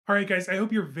All right, guys, I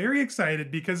hope you're very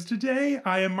excited because today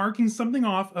I am marking something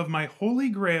off of my Holy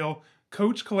Grail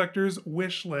Coach Collector's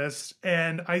wish list,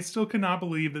 and I still cannot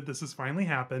believe that this has finally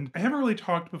happened. I haven't really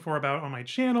talked before about it on my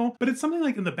channel, but it's something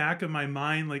like in the back of my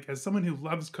mind, like as someone who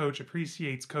loves Coach,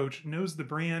 appreciates Coach, knows the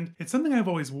brand, it's something I've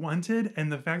always wanted, and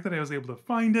the fact that I was able to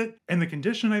find it and the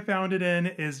condition I found it in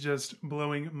is just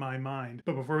blowing my mind.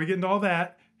 But before we get into all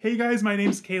that, hey guys, my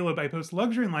name's Caleb. I post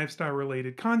luxury and lifestyle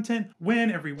related content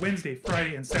every Wednesday,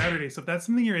 Friday, and Saturday. So if that's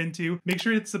something you're into, make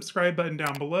sure to hit the subscribe button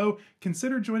down below.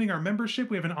 Consider joining our membership.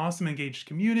 We have an awesome engaged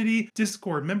community,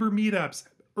 Discord, member meetups,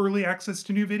 early access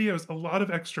to new videos, a lot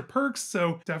of extra perks,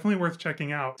 so definitely worth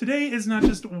checking out. Today is not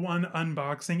just one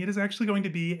unboxing, it is actually going to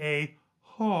be a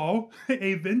haul,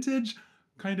 a vintage,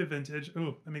 kind of vintage,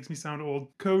 oh, that makes me sound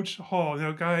old, Coach haul.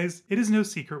 Now guys, it is no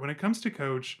secret when it comes to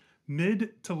Coach,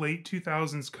 mid to late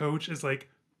 2000s Coach is like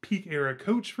peak era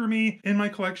Coach for me. In my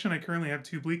collection, I currently have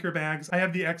two Bleecker bags. I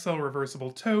have the XL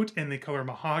reversible tote in the color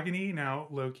mahogany. Now,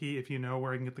 low-key, if you know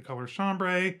where I can get the color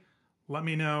chambray, let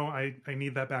me know. I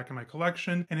need that back in my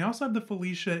collection. And I also have the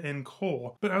Felicia in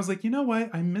coal. But I was like, you know what?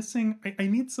 I'm missing, I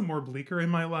need some more Bleecker in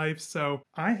my life. So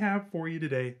I have for you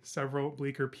today several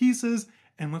Bleecker pieces.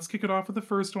 And let's kick it off with the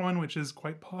first one, which is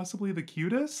quite possibly the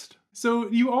cutest. So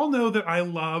you all know that I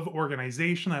love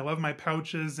organization. I love my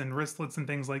pouches and wristlets and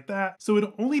things like that. So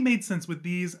it only made sense with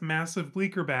these massive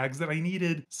Bleecker bags that I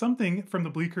needed something from the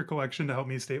Bleecker collection to help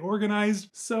me stay organized.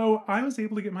 So I was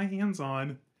able to get my hands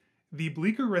on the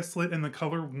Bleecker wristlet in the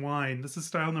color wine. This is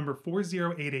style number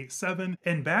 40887,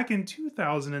 and back in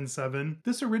 2007,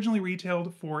 this originally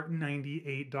retailed for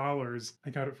 $98. I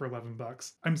got it for 11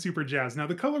 bucks. I'm super jazzed. Now,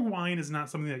 the color wine is not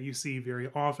something that you see very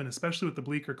often, especially with the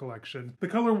Bleecker collection. The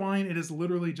color wine, it is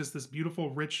literally just this beautiful,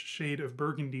 rich shade of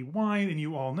burgundy wine, and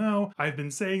you all know I've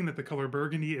been saying that the color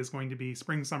burgundy is going to be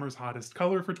spring summer's hottest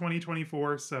color for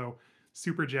 2024, so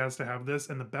super jazzed to have this.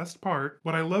 And the best part,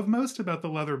 what I love most about the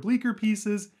leather Bleecker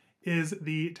pieces is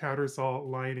the Tattersall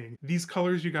lining. These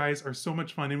colors, you guys, are so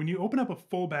much fun. And when you open up a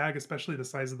full bag, especially the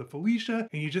size of the Felicia,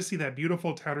 and you just see that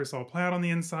beautiful Tattersall plaid on the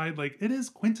inside, like it is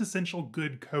quintessential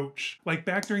good Coach. Like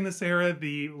back during this era,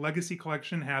 the Legacy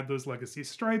collection had those Legacy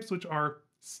stripes, which are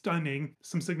stunning.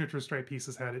 Some signature stripe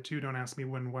pieces had it too. Don't ask me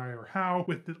when, why, or how.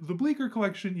 With the Bleecker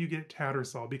collection, you get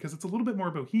Tattersall because it's a little bit more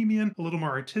bohemian, a little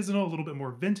more artisanal, a little bit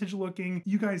more vintage looking.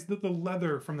 You guys, the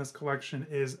leather from this collection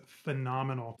is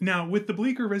phenomenal. Now, with the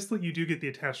Bleecker wristlet, you do get the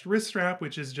attached wrist strap,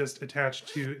 which is just attached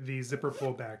to the zipper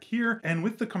pull back here. And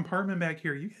with the compartment back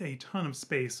here, you get a ton of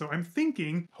space. So I'm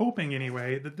thinking, hoping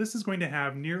anyway, that this is going to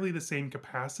have nearly the same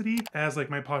capacity as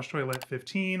like my Posh Toilette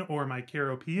 15 or my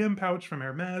Caro PM pouch from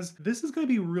Hermès. This is going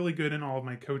to be really good in all of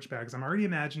my Coach bags. I'm already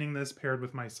imagining this paired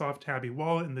with my soft tabby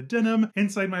wallet and the denim.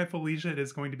 Inside my Felicia, it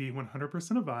is going to be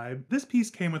 100% a vibe. This piece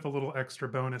came with a little extra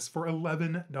bonus for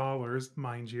 $11,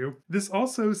 mind you. This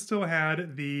also still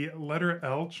had the letter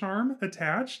L charm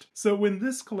attached. So when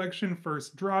this collection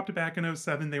first dropped back in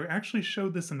 07, they actually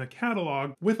showed this in the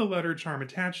catalog with a letter charm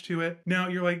attached to it. Now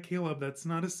you're like, Caleb, that's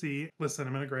not a C. Listen,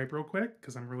 I'm gonna gripe real quick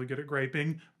because I'm really good at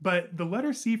griping, but the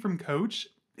letter C from Coach,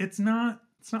 it's not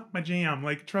my jam.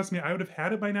 Like, trust me, I would have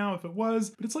had it by now if it was,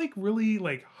 but it's like really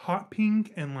like hot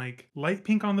pink and like light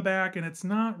pink on the back, and it's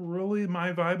not really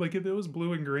my vibe. Like if it was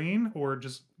blue and green or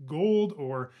just gold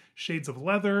or shades of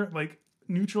leather, like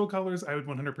neutral colors, I would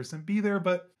 100% be there,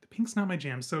 but pink's not my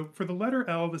jam. So for the letter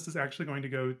L, this is actually going to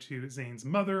go to Zane's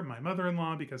mother, my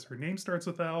mother-in-law, because her name starts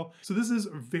with L. So this is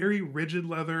very rigid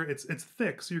leather. It's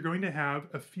thick, so you're going to have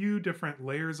a few different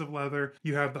layers of leather.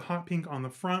 You have the hot pink on the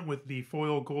front with the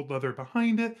foil gold leather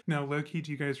behind it. Now, low-key,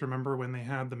 do you guys remember when they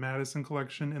had the Madison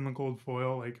collection in the gold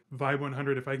foil? Like Vibe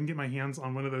 100, if I can get my hands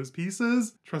on one of those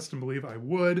pieces, trust and believe I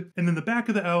would. And then the back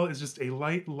of the L is just a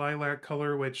light lilac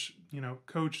color, which, you know,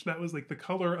 Coach, that was like the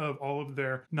color of all of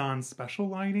their non-special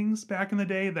linings back in the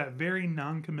day, that very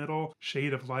non-committal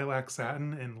shade of lilac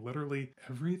satin and literally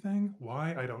everything.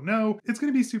 Why? I don't know. It's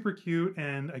going to be super cute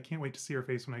and I can't wait to see her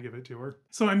face when I give it to her.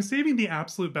 So I'm saving the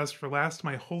absolute best for last,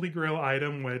 my Holy Grail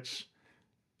item, which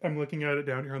I'm looking at it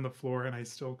down here on the floor and I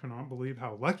still cannot believe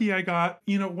how lucky I got.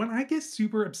 You know, when I get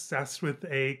super obsessed with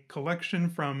a collection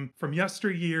from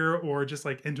yesteryear or just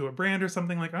like into a brand or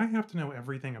something, like I have to know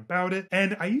everything about it.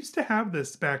 And I used to have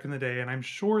this back in the day and I'm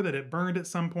sure that it burned at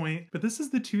some point, but this is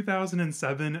the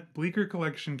 2007 Bleecker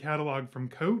collection catalog from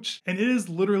Coach. And it is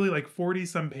literally like 40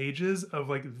 some pages of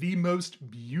like the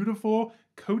most beautiful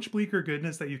Coach Bleecker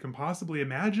goodness that you can possibly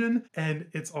imagine, and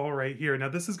it's all right here. Now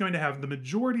this is going to have the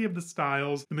majority of the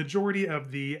styles, the majority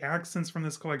of the accents from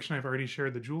this collection. I've already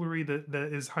shared the jewelry that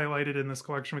is highlighted in this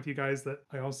collection with you guys that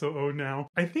I also own now.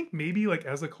 I think maybe like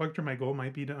as a collector, my goal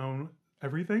might be to own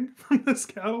everything from this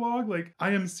catalog. Like,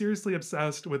 I am seriously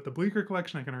obsessed with the Bleecker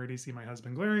collection. I can already see my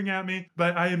husband glaring at me,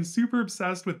 but I am super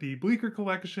obsessed with the Bleecker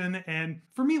collection. And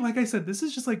for me, like I said, this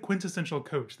is just like quintessential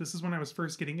Coach. This is when I was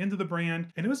first getting into the brand,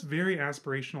 and it was very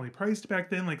aspirationally priced back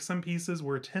then. Like, some pieces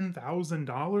were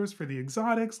 $10,000 for the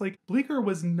exotics. Like, Bleecker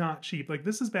was not cheap. Like,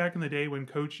 this is back in the day when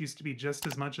Coach used to be just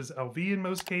as much as LV in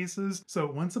most cases. So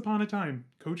once upon a time,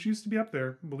 Coach used to be up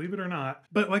there, believe it or not.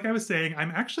 But like I was saying,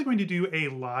 I'm actually going to do a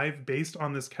live based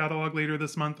on this catalog later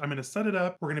this month. I'm going to set it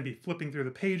up. We're going to be flipping through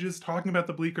the pages, talking about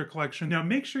the Bleecker collection. Now,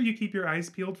 make sure you keep your eyes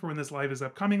peeled for when this live is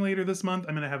upcoming later this month.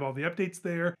 I'm going to have all the updates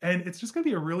there, and it's just going to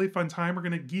be a really fun time. We're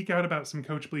going to geek out about some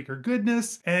Coach Bleecker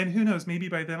goodness, and who knows, maybe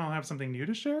by then I'll have something new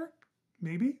to share?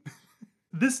 Maybe?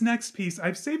 This next piece,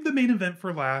 I've saved the main event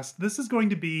for last. This is going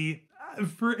to be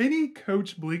for any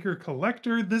Coach Bleecker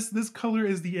collector. This color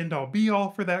is the end all be all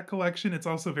for that collection. It's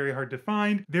also very hard to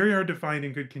find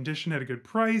in good condition at a good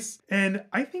price. And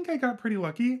I think I got pretty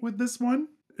lucky with this one.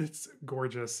 It's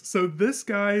gorgeous. So this,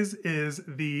 guys, is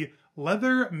the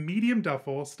leather medium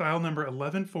duffel, style number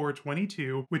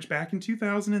 11422, which back in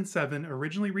 2007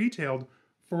 originally retailed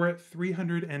for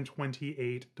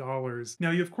 $328.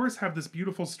 Now, you of course have this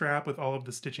beautiful strap with all of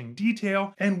the stitching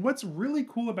detail, and what's really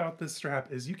cool about this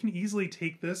strap is you can easily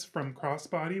take this from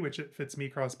crossbody, which it fits me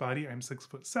crossbody, I'm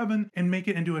 6'7", and make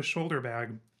it into a shoulder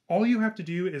bag. All you have to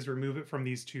do is remove it from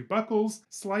these two buckles,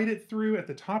 slide it through at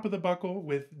the top of the buckle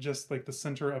with just like the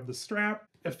center of the strap,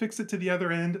 affix it to the other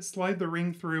end, slide the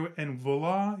ring through, and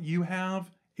voila, you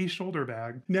have a shoulder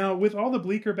bag. Now, with all the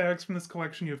Bleecker bags from this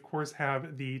collection, you of course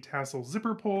have the tassel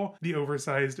zipper pull, the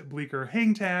oversized Bleecker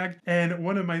hang tag, and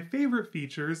one of my favorite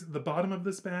features, the bottom of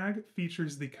this bag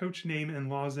features the Coach name in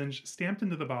lozenge stamped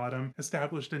into the bottom,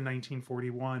 established in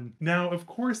 1941. Now, of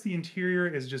course, the interior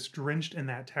is just drenched in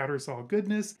that Tattersall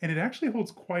goodness, and it actually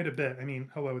holds quite a bit. I mean,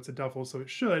 hello, it's a duffel, so it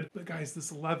should, but guys,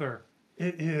 this leather,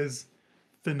 it is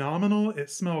phenomenal. It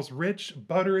smells rich,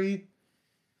 buttery.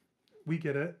 We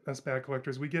get it, us bag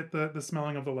collectors. We get the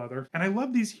smelling of the leather. And I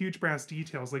love these huge brass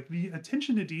details. Like, the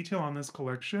attention to detail on this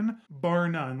collection, bar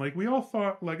none. Like, we all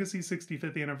thought Legacy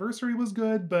 65th anniversary was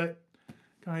good, but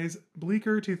guys,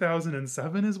 Bleecker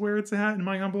 2007 is where it's at, in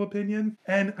my humble opinion.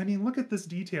 And I mean, look at this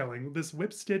detailing, this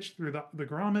whip stitch through the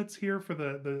grommets here for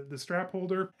the strap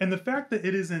holder. And the fact that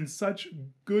it is in such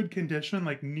good condition,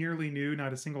 like nearly new,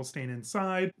 not a single stain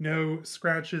inside, no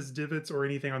scratches, divots, or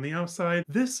anything on the outside.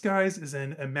 This, guys, is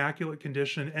in immaculate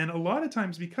condition. And a lot of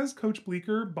times, because Coach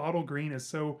Bleecker bottle green is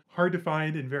so hard to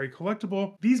find and very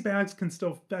collectible, these bags can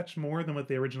still fetch more than what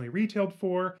they originally retailed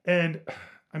for. And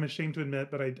I'm ashamed to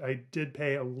admit, but I did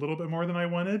pay a little bit more than I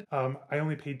wanted. I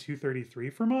only paid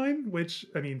 $233 for mine, which,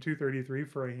 I mean,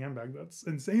 $233 for a handbag, that's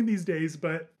insane these days,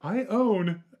 but I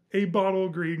own a bottle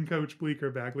green Coach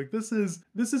Bleecker bag. Like, this is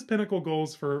pinnacle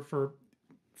goals for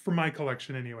my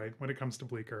collection anyway, when it comes to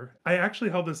Bleecker. I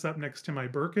actually held this up next to my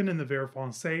Birkin and the Vert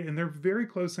Francais, and they're very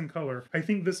close in color. I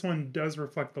think this one does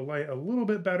reflect the light a little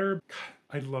bit better. God,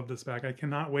 I love this bag. I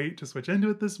cannot wait to switch into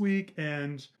it this week,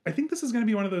 and I think this is going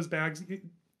to be one of those bags.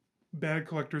 Bag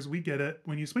collectors, we get it.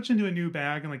 When you switch into a new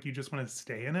bag and like you just want to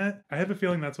stay in it, I have a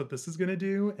feeling that's what this is going to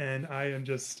do, and I am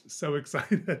just so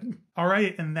excited. All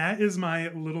right, and that is my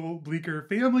little Bleecker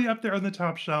family up there on the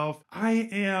top shelf. I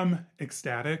am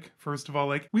ecstatic, first of all.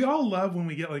 Like, we all love when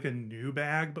we get like a new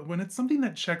bag, but when it's something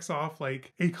that checks off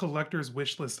like a collector's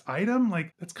wish list item,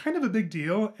 like, that's kind of a big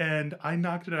deal, and I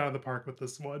knocked it out of the park with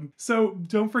this one. So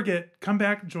don't forget, come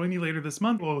back, join me later this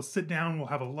month. We'll sit down, we'll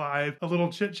have a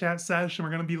little chit chat session.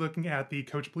 We're going to be looking at the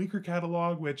Coach Bleecker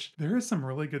catalog, which there is some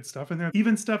really good stuff in there,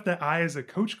 even stuff that I as a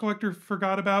Coach collector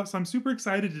forgot about. So I'm super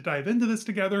excited to dive into this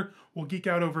together. We'll geek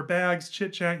out over bags,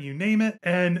 chit chat, you name it.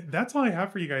 And that's all I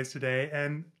have for you guys today.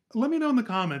 And let me know in the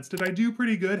comments, did I do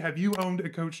pretty good? Have you owned a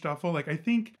Coach duffel? Like, I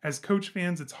think as Coach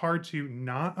fans, it's hard to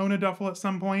not own a duffel at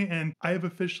some point, and I have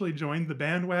officially joined the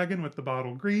bandwagon with the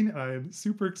bottle green. I'm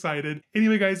super excited.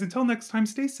 Anyway, guys, until next time,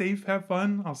 stay safe, have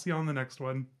fun. I'll see you on the next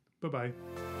one. Bye-bye.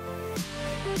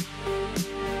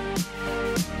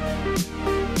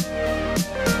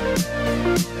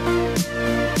 Thank you.